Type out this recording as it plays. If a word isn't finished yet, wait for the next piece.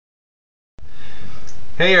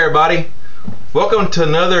Hey everybody, welcome to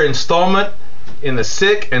another installment in the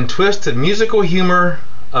sick and twisted musical humor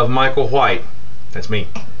of Michael White. That's me.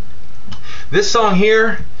 This song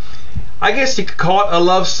here, I guess you could call it a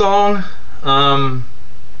love song,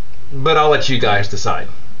 but I'll let you guys decide.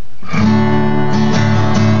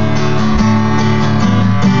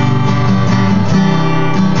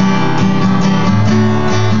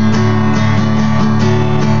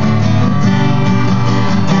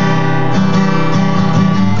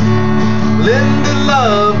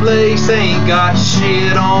 Lovelace ain't got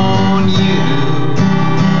shit on you.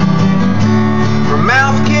 Her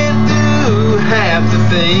mouth can't do half the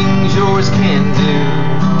things yours can do.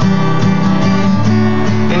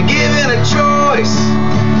 And given a choice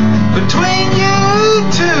between you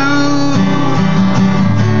two,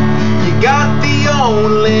 you got the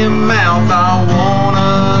only mouth I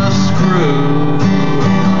wanna screw.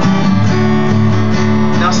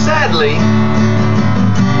 Now sadly,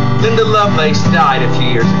 Linda Lovelace died a few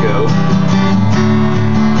years ago.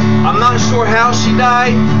 I'm not sure how she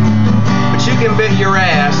died, but you can bet your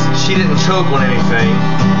ass she didn't choke on anything.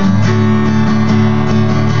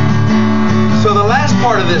 So the last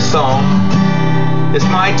part of this song is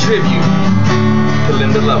my tribute to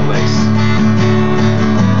Linda Lovelace.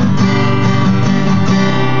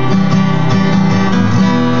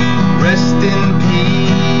 Rest in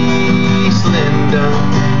peace,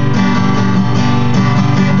 Linda.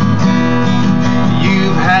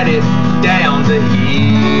 Had it down to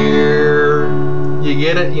here. You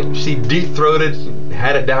get it? You know, she deep-throated,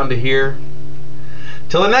 had it down to here.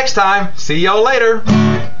 Till the next time, see y'all later.